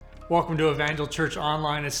Welcome to Evangel Church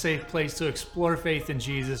Online, a safe place to explore faith in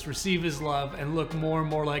Jesus, receive His love, and look more and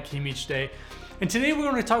more like Him each day. And today we're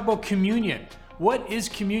going to talk about communion. What is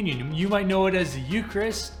communion? You might know it as the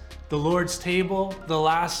Eucharist, the Lord's table, the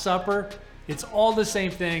Last Supper. It's all the same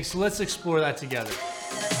thing, so let's explore that together.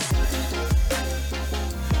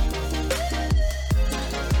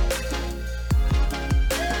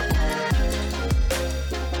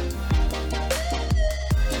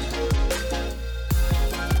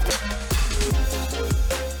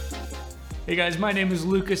 Hey guys, my name is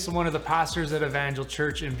Lucas. I'm one of the pastors at Evangel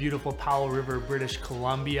Church in beautiful Powell River, British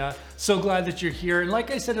Columbia. So glad that you're here. And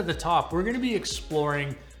like I said at the top, we're going to be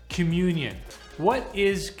exploring communion. What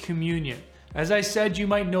is communion? As I said, you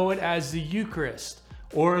might know it as the Eucharist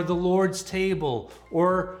or the Lord's table,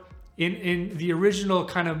 or in the original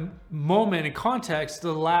kind of moment and context,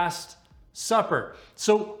 the Last Supper.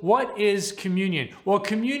 So what is communion? Well,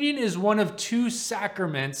 communion is one of two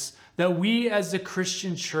sacraments that we as the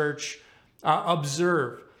Christian church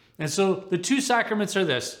observe. And so the two sacraments are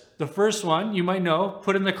this. The first one, you might know,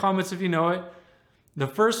 put in the comments if you know it. The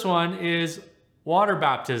first one is water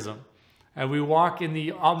baptism. And we walk in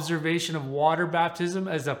the observation of water baptism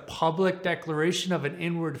as a public declaration of an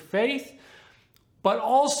inward faith. But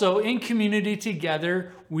also in community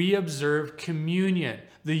together, we observe communion,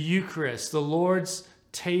 the Eucharist, the Lord's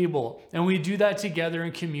table. And we do that together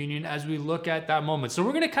in communion as we look at that moment. So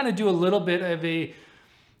we're going to kind of do a little bit of a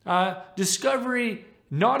discovery,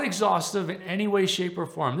 not exhaustive in any way, shape, or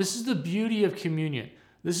form. This is the beauty of communion.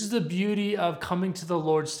 This is the beauty of coming to the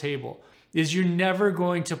Lord's table, is you're never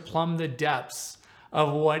going to plumb the depths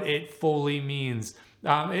of what it fully means.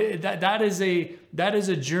 That is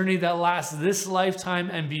a journey that lasts this lifetime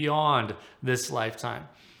and beyond this lifetime.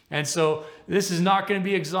 And so this is not going to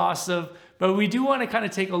be exhaustive, but we do want to kind of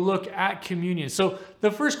take a look at communion. So the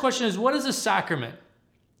first question is, what is a sacrament?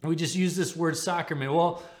 We just use this word sacrament.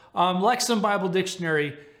 Well, Lexham Bible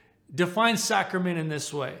Dictionary defines sacrament in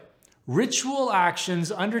this way: ritual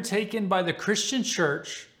actions undertaken by the Christian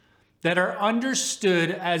church that are understood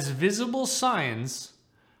as visible signs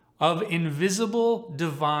of invisible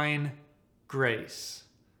divine grace.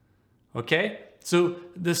 Okay? So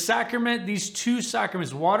the sacrament, these two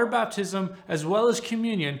sacraments, water baptism as well as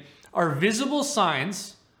communion, are visible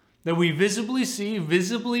signs that we visibly see,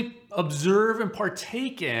 visibly observe and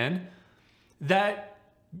partake in, that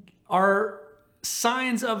are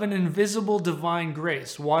signs of an invisible divine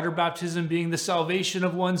grace. Water baptism being the salvation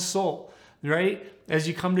of one's soul, right? As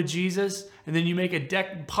you come to Jesus, and then you make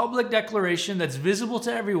a public declaration that's visible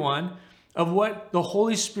to everyone of what the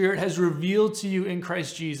Holy Spirit has revealed to you in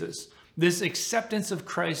Christ Jesus. This acceptance of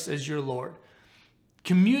Christ as your Lord.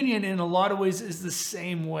 Communion in a lot of ways is the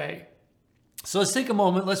same way. So let's take a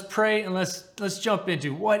moment, let's pray, and let's jump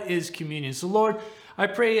into what is communion. So Lord, I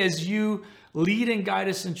pray as you lead and guide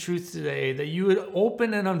us in truth today, that you would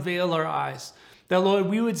open and unveil our eyes, that Lord,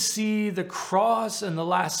 we would see the cross and the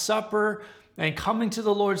Last Supper and coming to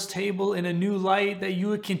the Lord's table in a new light, that you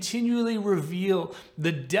would continually reveal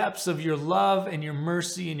the depths of your love and your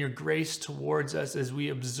mercy and your grace towards us as we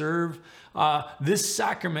observe this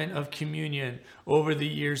sacrament of communion over the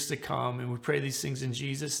years to come. And we pray these things in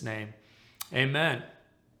Jesus' name. Amen.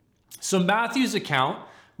 So Matthew's account,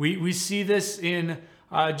 we see this in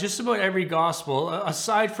just about every gospel,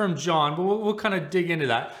 aside from John, but we'll kind of dig into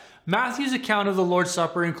that. Matthew's account of the Lord's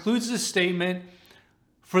Supper includes this statement,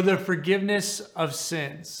 for the forgiveness of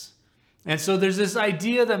sins. And so there's this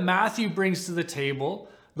idea that Matthew brings to the table,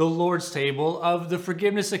 the Lord's table, of the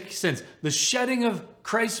forgiveness of sins, the shedding of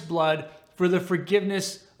Christ's blood for the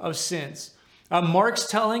forgiveness of sins. Mark's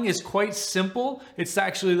telling is quite simple. It's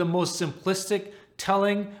actually the most simplistic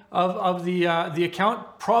telling of the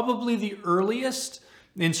account, probably the earliest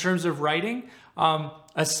in terms of writing,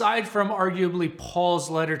 aside from arguably Paul's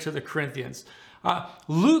letter to the Corinthians.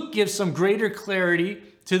 Luke gives some greater clarity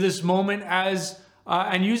to this moment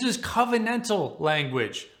and uses covenantal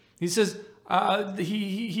language. He says,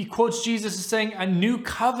 he quotes Jesus as saying, "A new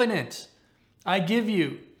covenant I give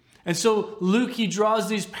you." And so Luke, he draws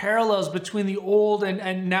these parallels between the old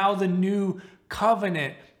and now the new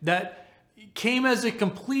covenant that came as a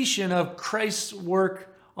completion of Christ's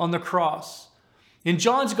work on the cross. In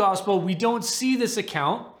John's gospel, we don't see this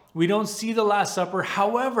account. We don't see the Last Supper.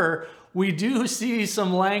 However, we do see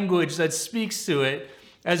some language that speaks to it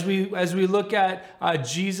as we look at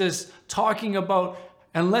Jesus talking about,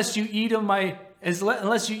 unless you eat of my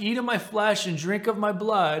flesh and drink of my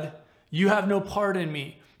blood, you have no part in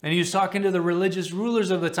me. And he was talking to the religious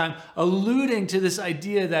rulers of the time, alluding to this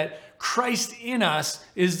idea that Christ in us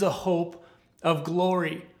is the hope of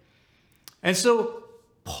glory. And so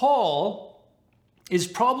Paul is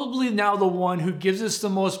probably now the one who gives us the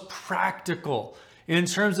most practical in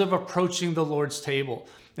terms of approaching the Lord's table.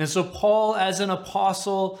 And so Paul, as an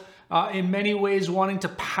apostle, in many ways wanting to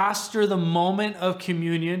pastor the moment of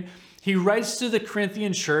communion, he writes to the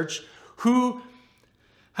Corinthian church who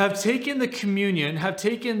have taken the communion, have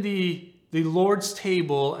taken the Lord's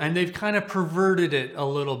table, and they've kind of perverted it a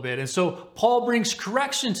little bit. And so Paul brings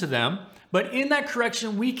correction to them, but in that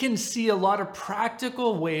correction, we can see a lot of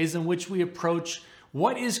practical ways in which we approach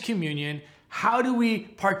what is communion, how do we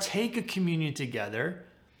partake of communion together,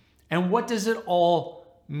 and what does it all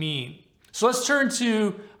mean? So let's turn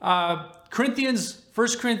to 1 Corinthians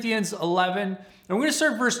 11, and we're going to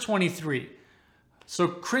start verse 23. So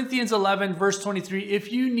Corinthians 11, verse 23,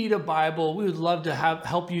 if you need a Bible, we would love to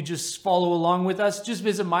help you just follow along with us. Just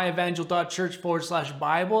visit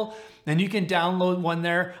myevangel.church/Bible, and you can download one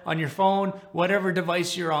there on your phone, whatever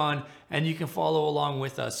device you're on, and you can follow along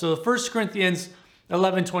with us. So 1 Corinthians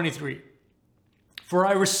 11, 23. For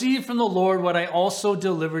I received from the Lord what I also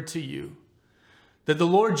delivered to you, that the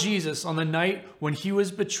Lord Jesus, on the night when he was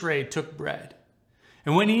betrayed, took bread.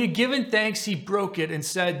 And when he had given thanks, he broke it and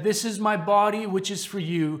said, "This is my body, which is for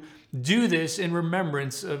you. Do this in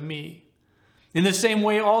remembrance of me." In the same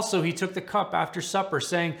way also he took the cup after supper,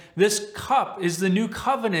 saying, "This cup is the new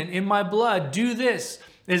covenant in my blood. Do this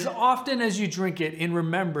as often as you drink it in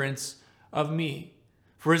remembrance of me.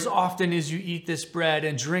 For as often as you eat this bread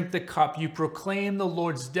and drink the cup, you proclaim the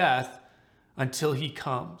Lord's death until he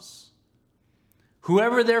comes.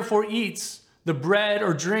 Whoever therefore eats the bread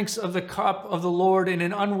or drinks of the cup of the Lord in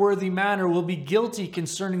an unworthy manner will be guilty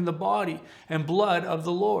concerning the body and blood of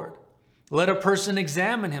the Lord. Let a person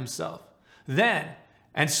examine himself then,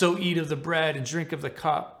 and so eat of the bread and drink of the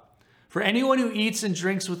cup. For anyone who eats and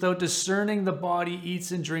drinks without discerning the body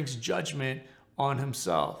eats and drinks judgment on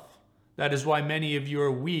himself. That is why many of you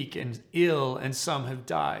are weak and ill, and some have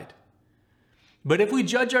died. But if we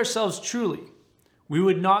judge ourselves truly, we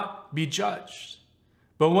would not be judged.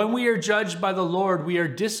 But when we are judged by the Lord, we are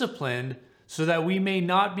disciplined so that we may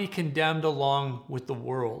not be condemned along with the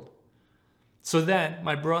world. So then,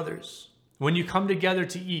 my brothers, when you come together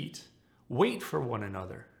to eat, wait for one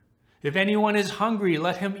another. If anyone is hungry,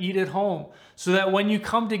 let him eat at home, so that when you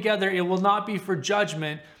come together, it will not be for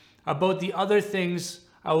judgment. About the other things,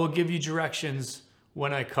 I will give you directions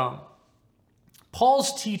when I come.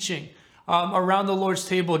 Paul's teaching around the Lord's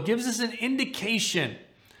table gives us an indication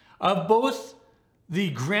of both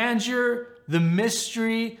the grandeur, the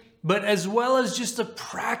mystery, but as well as just the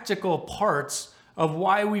practical parts of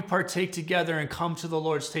why we partake together and come to the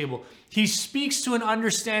Lord's table. He speaks to an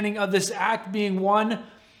understanding of this act being one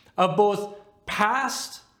of both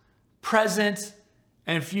past, present,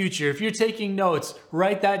 and future. If you're taking notes,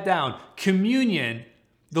 write that down. Communion,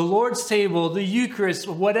 the Lord's table, the Eucharist,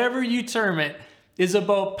 whatever you term it, is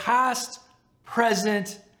about past,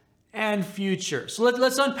 present, and future. So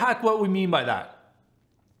let's unpack what we mean by that.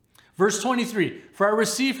 Verse 23, for I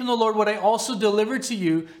received from the Lord what I also delivered to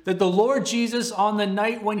you, that the Lord Jesus on the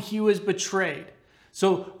night when he was betrayed.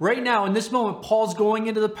 So right now, in this moment, Paul's going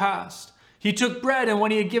into the past. He took bread, and when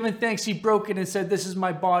he had given thanks, he broke it and said, "This is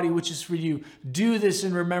my body, which is for you. Do this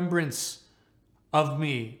in remembrance of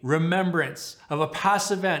me." Remembrance of a past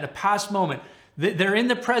event, a past moment. They're in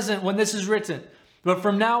the present when this is written. But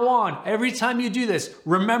from now on, every time you do this,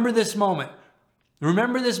 remember this moment.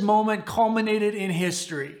 Remember this moment culminated in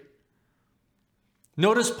history.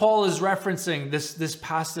 Notice Paul is referencing this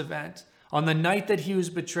past event. On the night that he was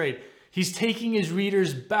betrayed, he's taking his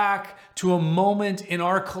readers back to a moment in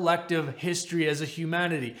our collective history as a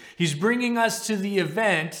humanity. He's bringing us to the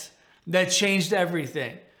event that changed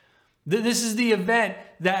everything. This is the event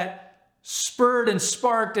that spurred and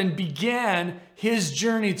sparked and began his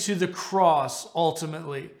journey to the cross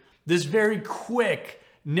ultimately. This very quick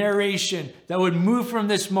narration that would move from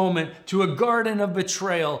this moment to a garden of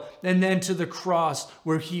betrayal and then to the cross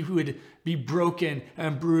where he would be broken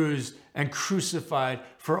and bruised and crucified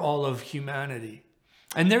for all of humanity.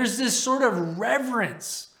 And there's this sort of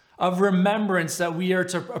reverence of remembrance that we are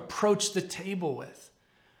to approach the table with.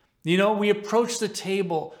 You know, we approach the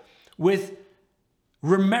table with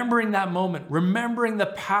remembering that moment, remembering the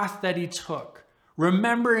path that he took,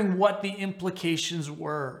 remembering what the implications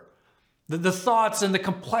were. The thoughts and the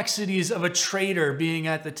complexities of a traitor being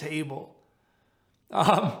at the table.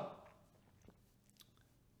 The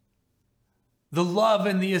love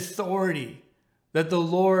and the authority that the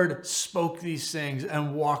Lord spoke these things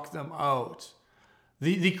and walked them out.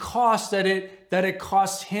 The cost that it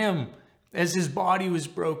cost him as his body was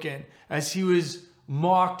broken, as he was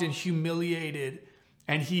mocked and humiliated,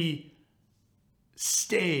 and he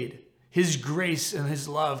stayed. His grace and his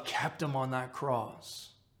love kept him on that cross.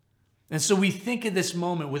 And so we think of this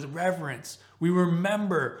moment with reverence. We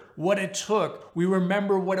remember what it took. We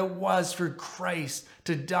remember what it was for Christ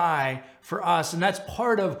to die for us. And that's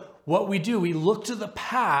part of what we do. We look to the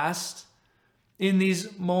past in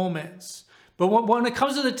these moments. But when it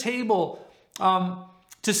comes to the table,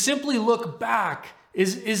 to simply look back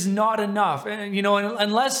is not enough. And,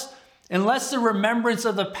 unless the remembrance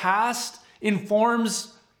of the past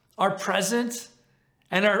informs our present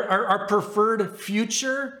and our preferred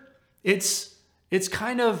future, it's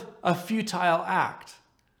kind of a futile act.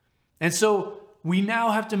 And so we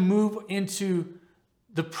now have to move into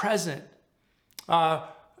the present.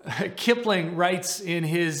 Kipling writes in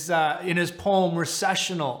his poem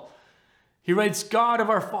Recessional, he writes, God of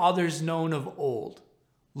our fathers known of old,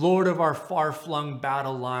 Lord of our far-flung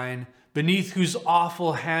battle line, beneath whose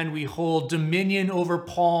awful hand we hold dominion over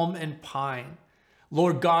palm and pine.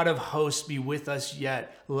 Lord God of hosts, be with us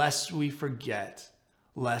yet, lest we forget.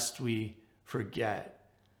 We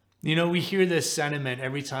hear this sentiment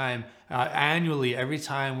every time, annually, every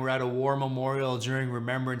time we're at a war memorial during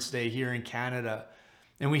Remembrance Day here in Canada.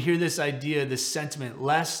 And we hear this idea, this sentiment,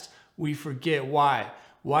 lest we forget. Why?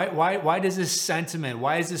 Why does this sentiment,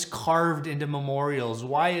 why is this carved into memorials?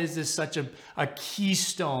 Why is this such a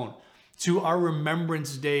keystone to our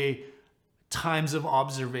Remembrance Day times of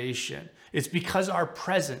observation? It's because our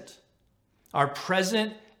present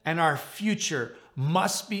and our future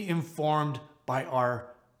must be informed by our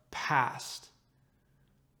past.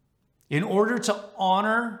 In order to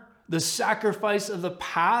honor the sacrifice of the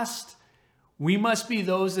past, we must be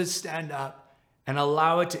those that stand up and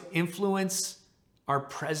allow it to influence our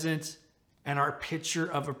present and our picture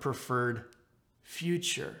of a preferred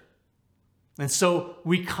future. And so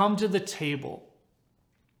we come to the table,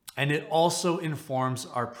 and it also informs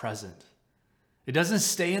our present. It doesn't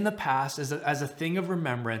stay in the past as a thing of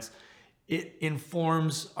remembrance. It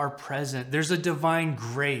informs our present. There's a divine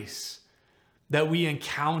grace that we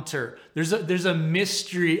encounter. There's a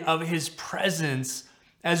mystery of his presence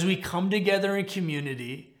as we come together in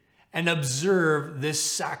community and observe this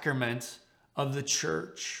sacrament of the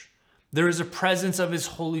church. There is a presence of his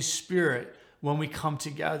Holy Spirit when we come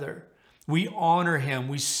together. We honor him.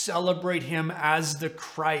 We celebrate him as the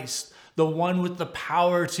Christ, the one with the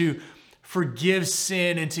power to forgive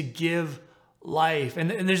sin and to give life.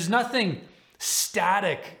 And there's nothing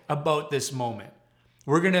static about this moment.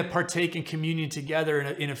 We're going to partake in communion together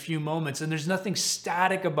in a few moments, and there's nothing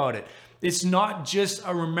static about it. It's not just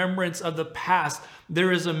a remembrance of the past.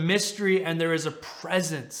 There is a mystery and there is a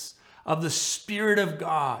presence of the Spirit of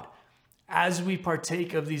God as we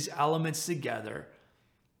partake of these elements together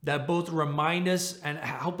that both remind us and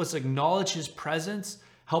help us acknowledge his presence,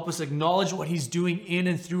 help us acknowledge what he's doing in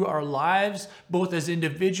and through our lives, both as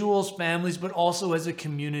individuals, families, but also as a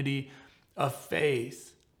community of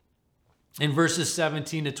faith. In verses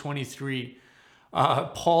 17 to 23,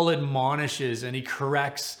 Paul admonishes and he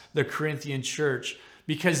corrects the Corinthian church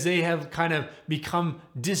because they have kind of become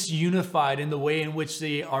disunified in the way in which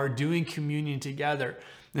they are doing communion together.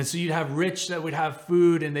 And so you'd have rich that would have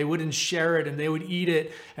food and they wouldn't share it and they would eat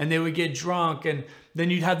it and they would get drunk. And then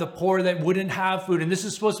you'd have the poor that wouldn't have food. And this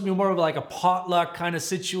is supposed to be more of like a potluck kind of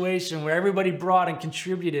situation where everybody brought and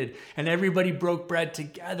contributed and everybody broke bread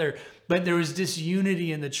together. But there was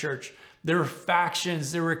disunity in the church. There were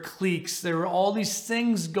factions, there were cliques, there were all these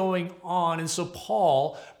things going on. And so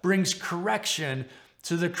Paul brings correction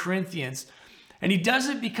to the Corinthians. And he does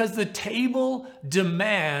it because the table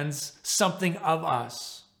demands something of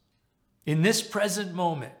us. In this present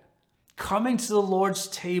moment, coming to the Lord's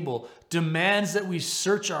table demands that we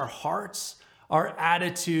search our hearts, our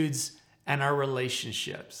attitudes, and our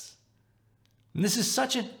relationships. And this is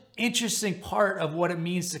such an interesting part of what it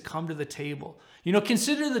means to come to the table.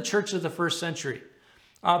 Consider the church of the first century.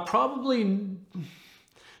 Probably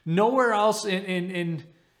nowhere else in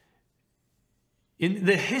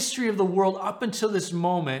the history of the world up until this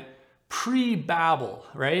moment, pre-Babel,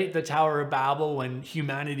 right? The Tower of Babel, when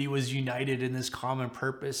humanity was united in this common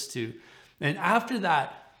purpose and after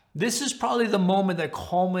that, this is probably the moment that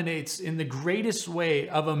culminates in the greatest way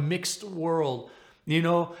of a mixed world,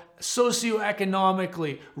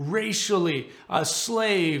 socioeconomically, racially,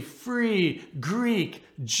 slave, free, Greek,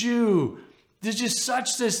 Jew. There's just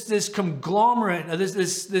such this conglomerate,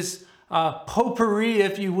 this potpourri,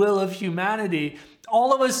 if you will, of humanity.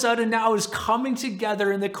 All of a sudden now is coming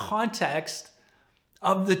together in the context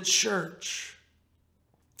of the church.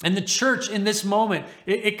 And the church in this moment,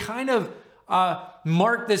 it kind of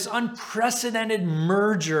marked this unprecedented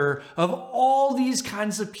merger of all these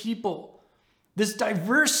kinds of people. This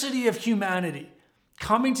diversity of humanity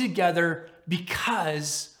coming together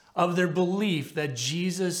because of their belief that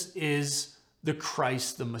Jesus is the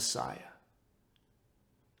Christ, the Messiah.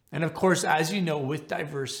 And of course, as you know, with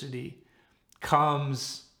diversity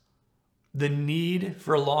comes the need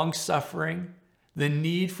for long suffering, the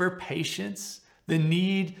need for patience, the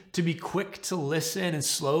need to be quick to listen and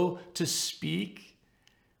slow to speak,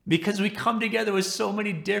 because we come together with so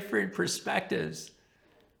many different perspectives.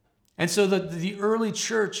 And so the early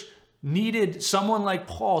church needed someone like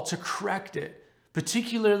Paul to correct it,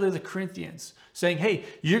 particularly the Corinthians, saying, hey,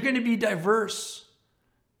 you're going to be diverse,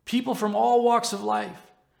 people from all walks of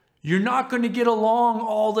life. You're not going to get along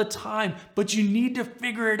all the time, but you need to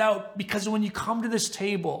figure it out, because when you come to this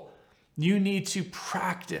table, you need to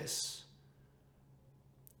practice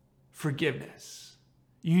forgiveness.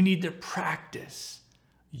 You need to practice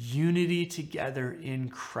unity together in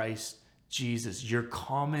Christ Jesus. Your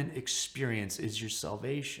common experience is your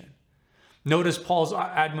salvation. Notice Paul's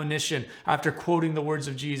admonition after quoting the words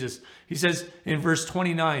of Jesus. He says in verse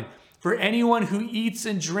 29, for anyone who eats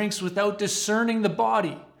and drinks without discerning the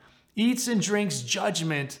body eats and drinks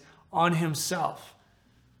judgment on himself.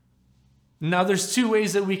 Now, there's two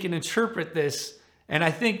ways that we can interpret this, and I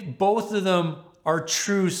think both of them are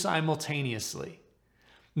true simultaneously.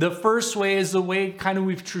 The first way is the way kind of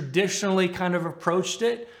we've traditionally kind of approached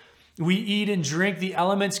it. We eat and drink the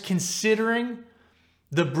elements considering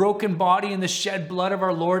the broken body and the shed blood of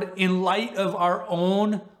our Lord in light of our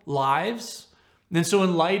own lives. And so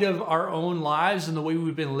in light of our own lives and the way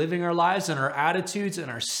we've been living our lives and our attitudes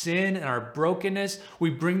and our sin and our brokenness, we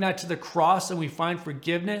bring that to the cross and we find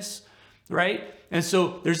forgiveness, right? And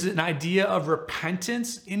so there's an idea of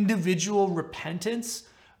repentance, individual repentance,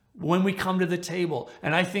 when we come to the table.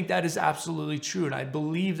 And I think that is absolutely true. And I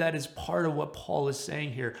believe that is part of what Paul is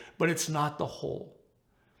saying here, but it's not the whole.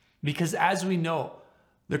 Because as we know,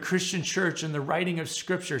 the Christian church and the writing of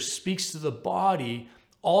Scripture speaks to the body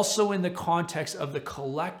also in the context of the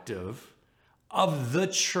collective of the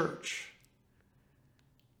church.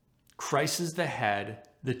 Christ is the head,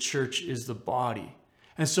 the church is the body.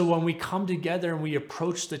 And so when we come together and we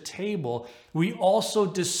approach the table, we also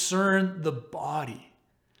discern the body,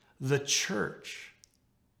 the church.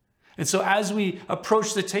 And so as we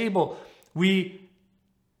approach the table, we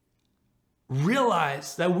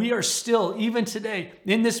realize that we are still, even today,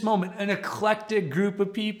 in this moment, an eclectic group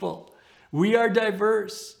of people. We are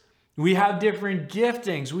diverse. We have different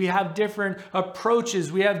giftings. We have different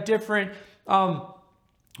approaches. We have different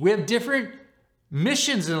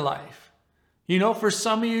missions in life. You know, for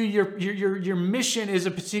some of you, your mission is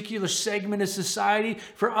a particular segment of society.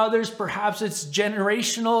 For others, perhaps it's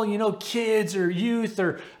generational, you know, kids or youth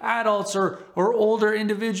or adults or older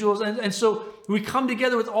individuals. And so we come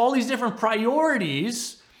together with all these different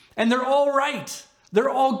priorities, and they're all right. They're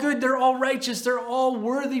all good. They're all righteous. They're all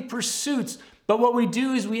worthy pursuits. But what we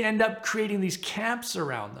do is we end up creating these camps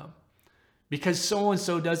around them, because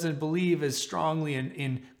so-and-so doesn't believe as strongly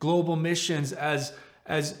in global missions as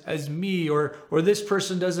me, or this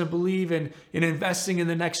person doesn't believe in investing in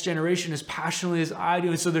the next generation as passionately as I do.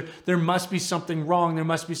 And so there must be something wrong. There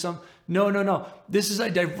must be No. This is a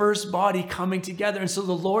diverse body coming together. And so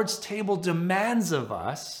the Lord's table demands of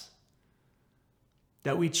us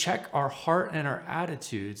that we check our heart and our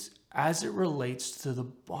attitudes as it relates to the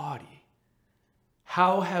body.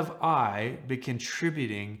 How have I been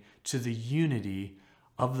contributing to the unity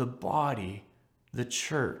of the body, the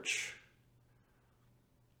church?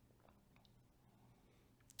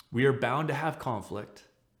 We are bound to have conflict.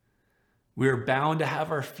 We are bound to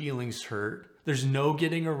have our feelings hurt. There's no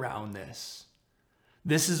getting around this.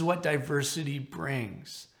 This is what diversity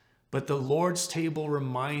brings. But the Lord's table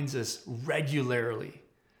reminds us regularly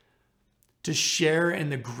to share in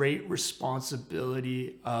the great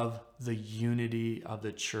responsibility of the unity of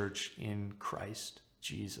the church in Christ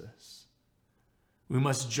Jesus. We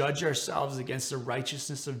must judge ourselves against the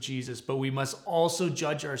righteousness of Jesus, but we must also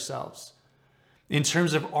judge ourselves in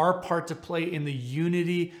terms of our part to play in the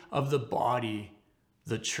unity of the body,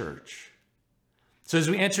 the church. So as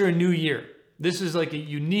we enter a new year, this is like a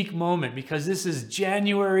unique moment because this is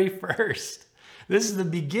January 1st. This is the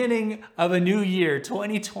beginning of a new year,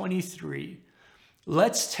 2023.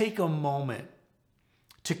 Let's take a moment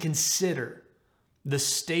to consider the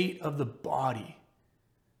state of the body.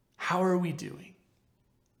 How are we doing?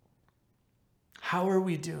 How are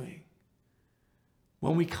we doing?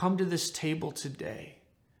 When we come to this table today,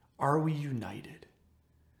 are we united?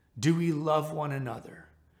 Do we love one another?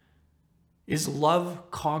 Is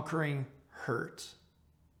love conquering hurt?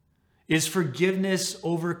 Is forgiveness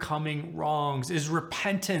overcoming wrongs? Is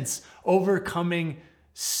repentance overcoming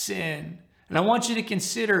sin? And I want you to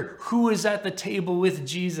consider who is at the table with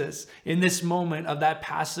Jesus in this moment of that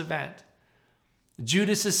past event.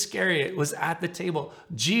 Judas Iscariot was at the table.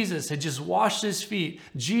 Jesus had just washed his feet.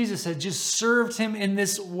 Jesus had just served him in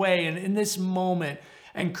this way and in this moment.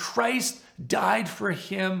 And Christ died for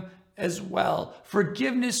him as well.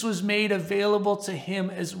 Forgiveness was made available to him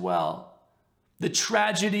as well. The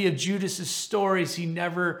tragedy of Judas's story is he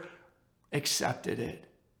never accepted it.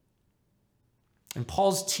 And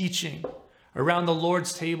Paul's teaching around the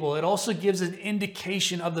Lord's table, it also gives an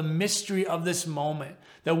indication of the mystery of this moment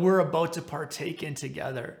that we're about to partake in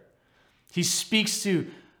together. He speaks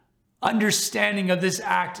to understanding of this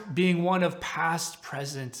act being one of past,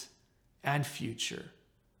 present, and future.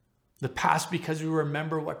 The past because we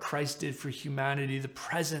remember what Christ did for humanity. The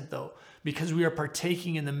present, though, because we are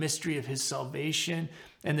partaking in the mystery of his salvation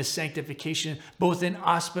and the sanctification, both in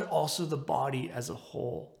us but also the body as a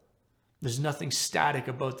whole. There's nothing static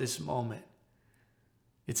about this moment.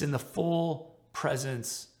 It's in the full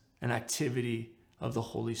presence and activity of the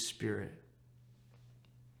Holy Spirit.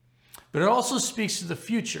 But it also speaks to the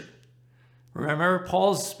future. Remember,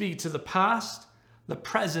 Paul's speaking to the past, the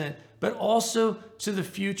present, but also to the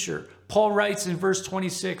future. Paul writes in verse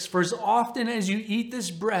 26, "For as often as you eat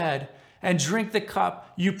this bread and drink the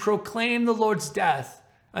cup, you proclaim the Lord's death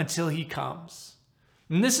until he comes."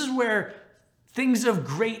 And this is where things of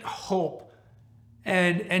great hope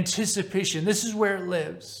and anticipation, this is where it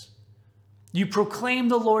lives. You proclaim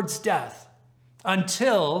the Lord's death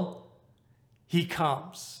until he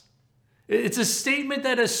comes. It's a statement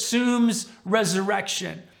that assumes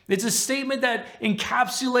resurrection. It's a statement that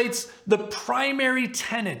encapsulates the primary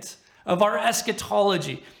tenet of our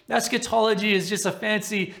eschatology. Eschatology is just a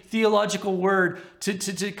fancy theological word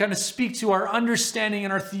to kind of speak to our understanding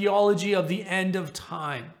and our theology of the end of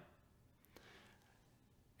time.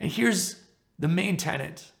 And here's the main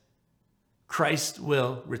tenet. Christ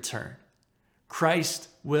will return. Christ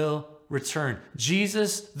will return.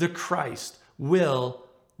 Jesus, the Christ, will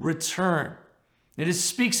return. It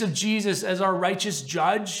speaks of Jesus as our righteous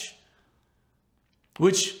judge,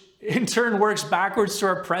 which in turn works backwards to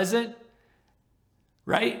our present,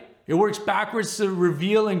 right? It works backwards to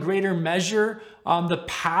reveal in greater measure the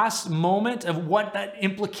past moment of what that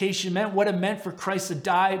implication meant, what it meant for Christ to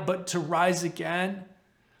die, but to rise again.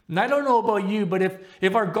 And I don't know about you, but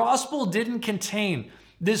if our gospel didn't contain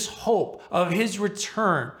this hope of his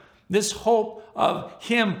return, this hope of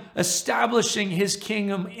him establishing his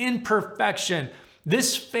kingdom in perfection,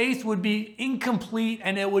 this faith would be incomplete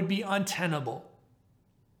and it would be untenable.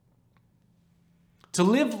 To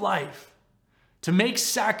live life, to make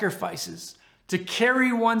sacrifices, to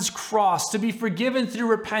carry one's cross, to be forgiven through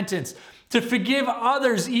repentance, to forgive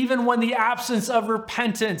others even when the absence of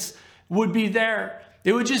repentance would be there.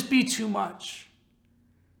 It would just be too much.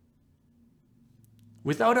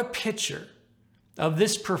 Without a picture of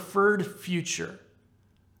this preferred future,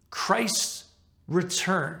 Christ's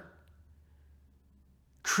return,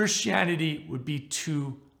 Christianity would be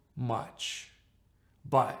too much.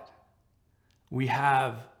 But we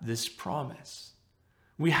have this promise.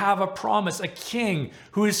 We have a promise, a king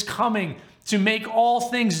who is coming to make all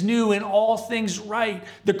things new and all things right.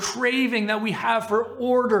 The craving that we have for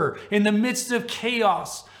order in the midst of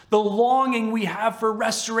chaos. The longing we have for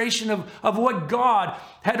restoration of what God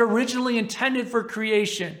had originally intended for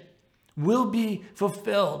creation will be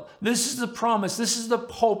fulfilled. This is the promise. This is the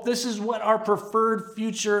hope. This is what our preferred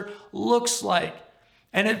future looks like.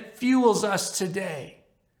 And it fuels us today.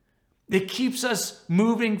 It keeps us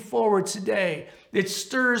moving forward today. It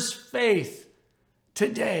stirs faith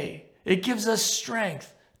today. It gives us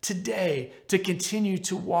strength today to continue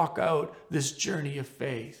to walk out this journey of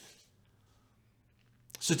faith.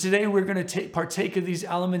 So today we're going to partake of these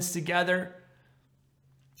elements together.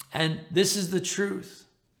 And this is the truth.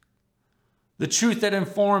 The truth that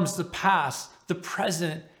informs the past, the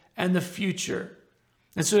present, and the future.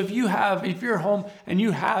 And so if you're home and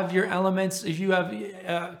you have your elements, if you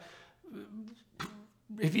have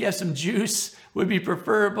some juice, would be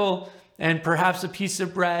preferable, and perhaps a piece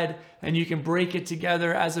of bread, and you can break it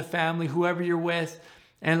together as a family, whoever you're with,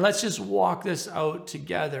 and let's just walk this out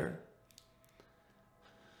together.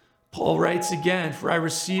 Paul writes again, "For I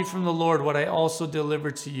received from the Lord what I also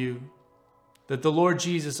delivered to you, that the Lord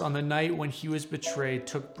Jesus, on the night when he was betrayed,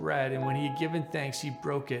 took bread, and when he had given thanks, he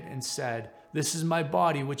broke it and said, 'This is my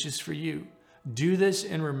body, which is for you. Do this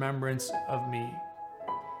in remembrance of me.'"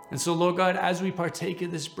 And so, Lord God, as we partake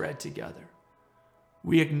of this bread together,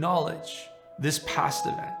 we acknowledge this past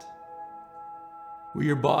event where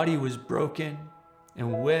your body was broken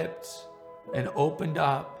and whipped and opened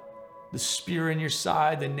up, the spear in your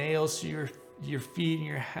side, the nails to your feet and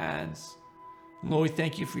your hands. Lord, we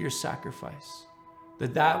thank you for your sacrifice,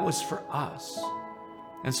 that was for us.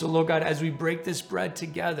 And so, Lord God, as we break this bread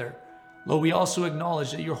together, Lord, we also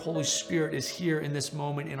acknowledge that your Holy Spirit is here in this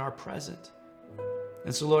moment in our present.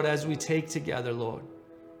 And so, Lord, as we take together, Lord,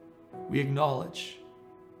 we acknowledge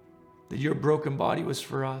that your broken body was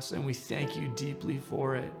for us, and we thank you deeply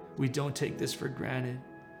for it. We don't take this for granted.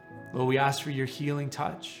 Lord, we ask for your healing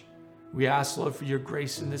touch. We ask, Lord, for your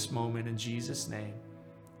grace in this moment in Jesus' name.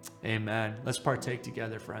 Amen. Let's partake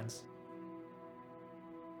together, friends.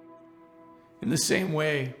 In the same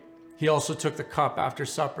way, he also took the cup after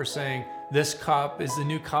supper, saying, "This cup is the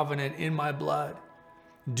new covenant in my blood.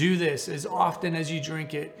 Do this as often as you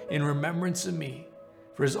drink it in remembrance of me.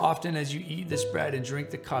 For as often as you eat this bread and drink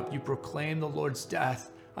the cup, you proclaim the Lord's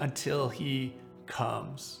death until he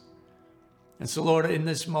comes." And so, Lord, in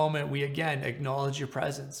this moment, we again acknowledge your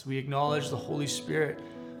presence. We acknowledge the Holy Spirit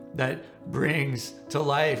that brings to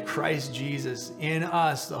life Christ Jesus in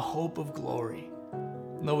us, the hope of glory.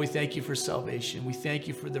 Lord, we thank you for salvation. We thank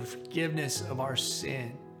you for the forgiveness of our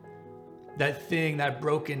sin. That thing, that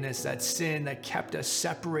brokenness, that sin that kept us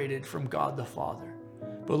separated from God the Father.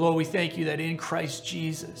 But Lord, we thank you that in Christ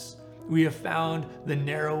Jesus, we have found the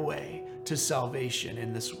narrow way to salvation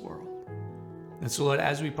in this world. And so, Lord,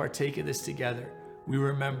 as we partake of this together, we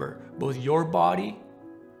remember both your body,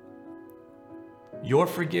 your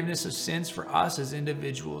forgiveness of sins for us as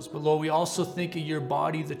individuals, but Lord, we also think of your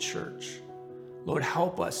body, the church. Lord,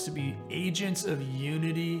 help us to be agents of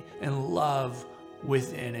unity and love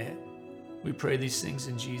within it. We pray these things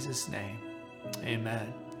in Jesus' name.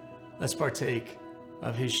 Amen. Let's partake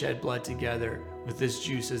of his shed blood together with this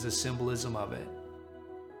juice as a symbolism of it.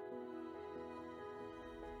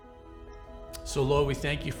 So, Lord, we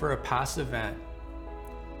thank you for a past event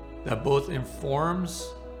that both informs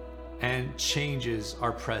and changes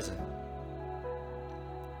our present.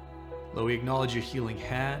 Lord, we acknowledge your healing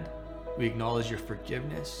hand. We acknowledge your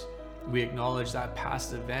forgiveness. We acknowledge that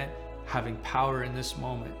past event having power in this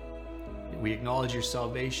moment. We acknowledge your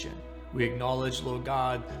salvation. We acknowledge, Lord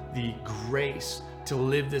God, the grace to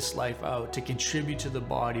live this life out, to contribute to the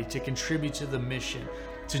body, to contribute to the mission,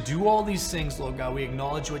 to do all these things, Lord God. We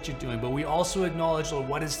acknowledge what you're doing, but we also acknowledge, Lord,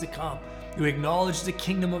 what is to come. We acknowledge the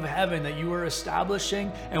kingdom of heaven that you are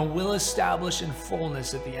establishing and will establish in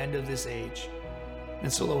fullness at the end of this age.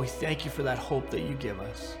 And so, Lord, we thank you for that hope that you give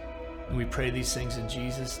us. And we pray these things in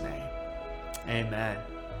Jesus' name. Amen.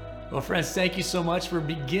 Well, friends, thank you so much for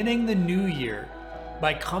beginning the new year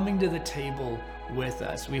by coming to the table with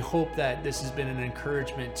us. We hope that this has been an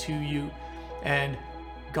encouragement to you, and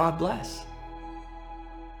God bless.